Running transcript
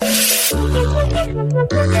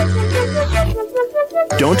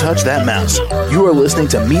Don't touch that mouse. You are listening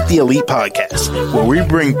to Meet the Elite Podcast, where we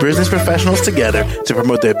bring business professionals together to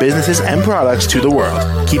promote their businesses and products to the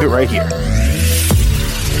world. Keep it right here.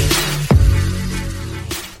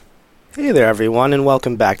 Hey there, everyone, and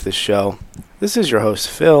welcome back to the show. This is your host,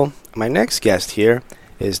 Phil. My next guest here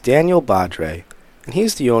is Daniel Badre, and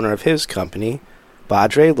he's the owner of his company,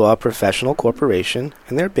 Badre-04 Professional Corporation,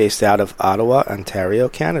 and they're based out of Ottawa, Ontario,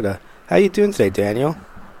 Canada. How you doing today, Daniel?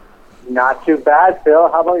 Not too bad, Phil.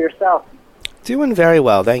 How about yourself? Doing very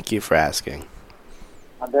well. Thank you for asking.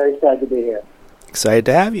 I'm very excited to be here. Excited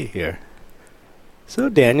to have you here. So,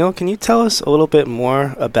 Daniel, can you tell us a little bit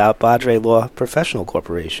more about Badre-04 Professional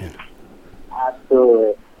Corporation?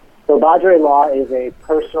 Absolutely. So Badre-04 is a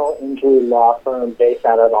personal injury law firm based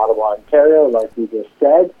out of Ottawa, Ontario, like you just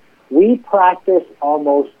said. We practice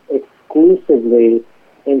almost exclusively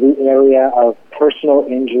in the area of personal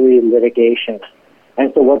injury litigation.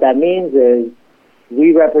 And so what that means is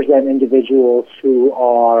we represent individuals who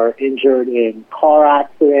are injured in car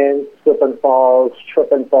accidents, slip and falls, trip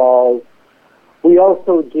and falls. We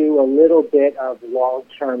also do a little bit of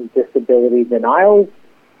long-term disability denials,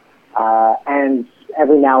 and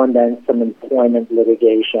every now and then some employment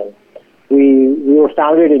litigation. We were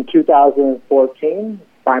founded in 2014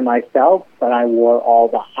 by myself, but I wore all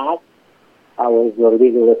the hats. I was the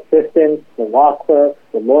legal assistant, the law clerk,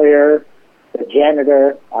 the lawyer, the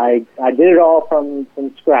janitor. I did it all from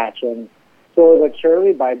scratch. And slowly but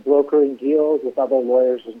surely, by brokering deals with other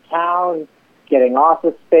lawyers in town, getting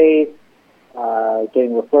office space,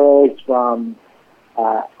 getting referrals from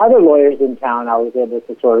other lawyers in town, I was able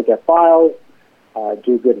to sort of get files,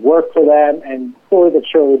 do good work for them, and slowly but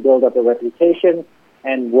surely build up a reputation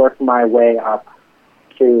and work my way up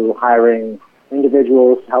to hiring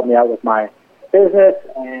individuals to help me out with my business,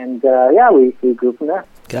 and we grew from there.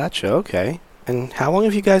 Gotcha, okay. And how long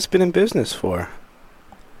have you guys been in business for?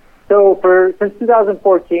 So since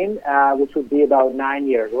 2014, which would be about 9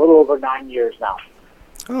 years, a little over 9 years now.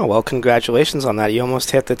 Oh, well, congratulations on that. You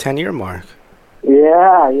almost hit the 10-year mark.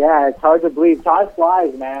 Yeah, it's hard to believe. Time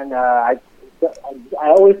flies, man. I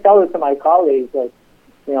always tell it to my colleagues that,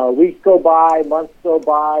 weeks go by, months go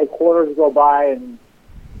by, quarters go by, and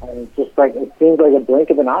it's just like, it seems like a blink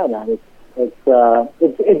of an eye, man. It's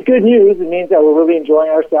good news. It means that we're really enjoying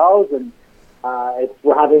ourselves, and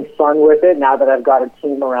we're having fun with it now that I've got a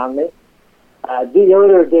team around me. The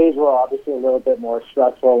earlier days were obviously a little bit more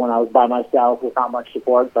stressful when I was by myself with not much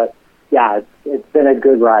support, but yeah, it's been a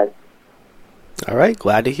good ride. All right,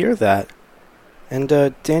 glad to hear that. And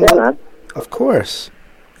Daniel, yeah, of course.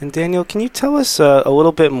 And Daniel, can you tell us a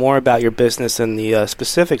little bit more about your business and the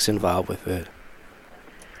specifics involved with it?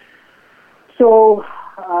 So,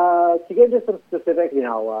 to get into some specifics,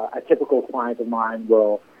 a typical client of mine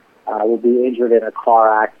will be injured in a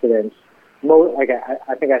car accident.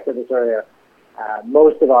 I think I said this earlier.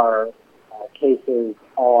 Most of our cases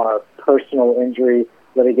are personal injury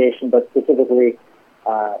litigation, but specifically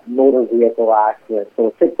motor vehicle accidents. So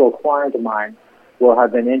a typical client of mine will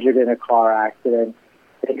have been injured in a car accident.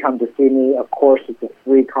 They come to see me. Of course, it's a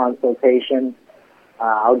free consultation.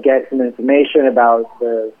 I'll get some information about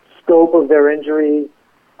the scope of their injuries,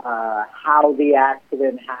 how the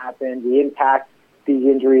accident happened, the impact the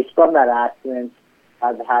injuries from that accident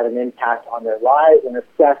have had an impact on their lives, and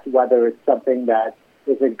assess whether it's something that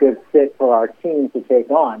is a good fit for our team to take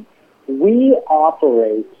on. We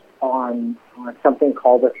operate on something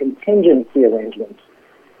called a contingency arrangement,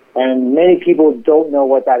 and many people don't know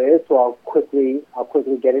what that is, so I'll quickly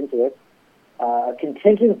get into it. A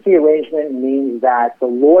contingency arrangement means that the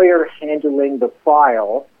lawyer handling the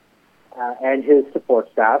file and his support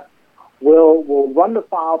staff will run the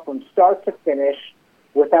file from start to finish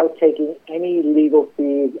without taking any legal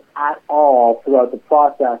fees at all throughout the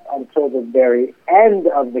process until the very end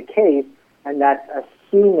of the case, and that's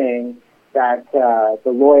assuming that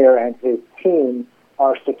the lawyer and his team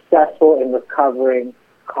are successful in recovering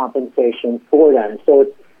compensation for them. So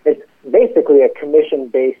it's basically a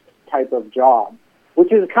commission-based type of job,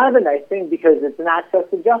 which is kind of a nice thing because it's an access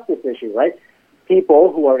to justice issue, right?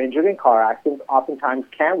 People who are injured in car accidents oftentimes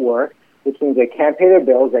can't work, which means they can't pay their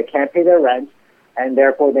bills, they can't pay their rent, and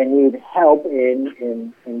therefore they need help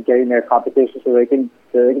in getting their compensation so they can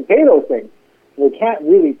pay those things. They can't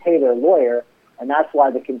really pay their lawyer, and that's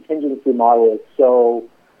why the contingency model is so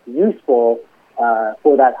useful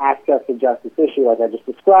for that access to justice issue, like I just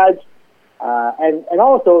described, and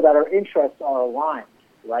also that our interests are aligned,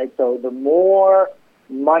 right? So the more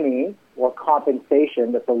money or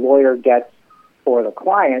compensation that the lawyer gets for the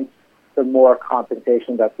client, the more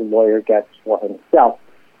compensation that the lawyer gets for himself,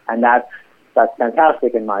 and that's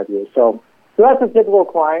fantastic in my view. So that's a typical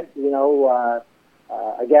client.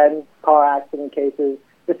 Again, car accident cases.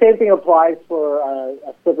 The same thing applies for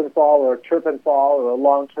a slip and fall or a trip and fall or a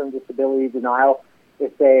long-term disability denial.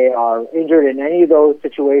 If they are injured in any of those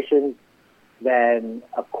situations, then,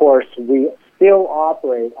 of course, we still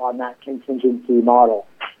operate on that contingency model.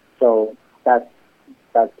 So that's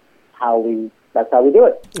how we do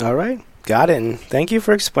it. All right. Got it. And thank you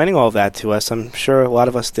for explaining all of that to us. I'm sure a lot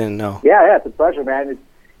of us didn't know. Yeah, it's a pleasure, man.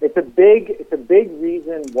 It's a big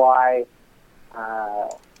reason why,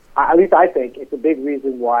 at least I think, it's a big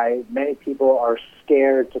reason why many people are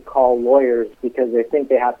scared to call lawyers, because they think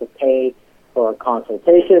they have to pay for a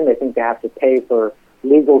consultation, they think they have to pay for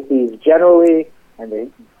legal fees generally,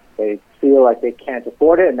 and they feel like they can't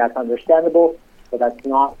afford it, and that's understandable, but that's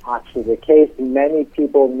not actually the case. Many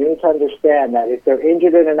people need to understand that if they're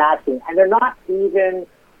injured in an accident, and they're not even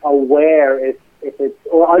aware if it's,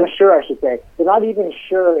 or unsure, I should say, they're not even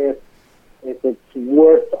sure if it's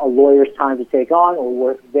worth a lawyer's time to take on or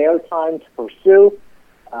worth their time to pursue,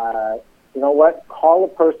 you know what? Call a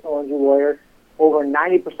personal injury lawyer. Over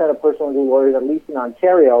 90% of personal injury lawyers, at least in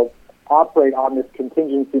Ontario, operate on this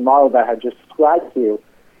contingency model that I just described to you.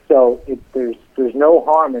 So there's no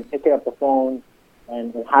harm in picking up the phone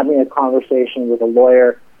and having a conversation with a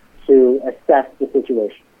lawyer to assess the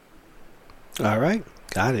situation. All right.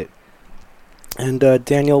 Got it. And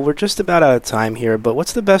Daniel, we're just about out of time here, but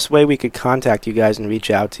what's the best way we could contact you guys and reach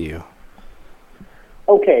out to you?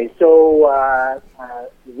 Okay, so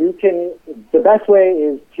the best way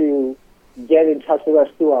is to get in touch with us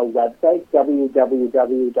through our website,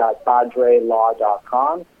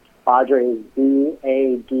 www.badrelaw.com. Badre is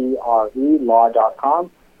B-A-D-R-E, law.com.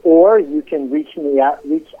 Or you can reach out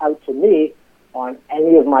to me on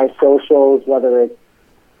any of my socials, whether it's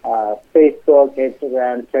Facebook,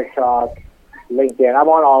 Instagram, TikTok, LinkedIn. I'm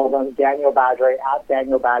on all of them. Daniel Badre, at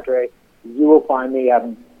Daniel Badre. You will find me.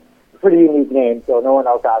 I'm a pretty unique name, so no one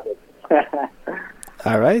else has it.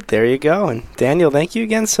 All right, there you go. And Daniel, thank you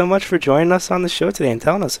again so much for joining us on the show today and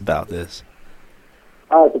telling us about this.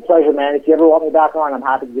 Oh, it's a pleasure, man. If you ever want me back on, I'm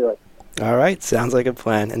happy to do it. All right, sounds like a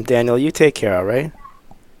plan. And Daniel, you take care, all right?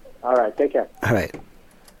 All right, take care. All right.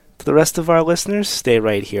 To the rest of our listeners, stay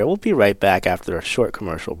right here. We'll be right back after a short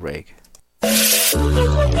commercial break.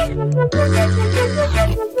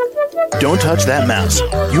 Don't touch that mouse.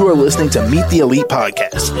 You are listening to Meet the Elite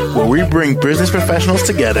Podcast, where we bring business professionals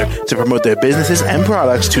together to promote their businesses and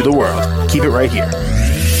products to the world. Keep it right here.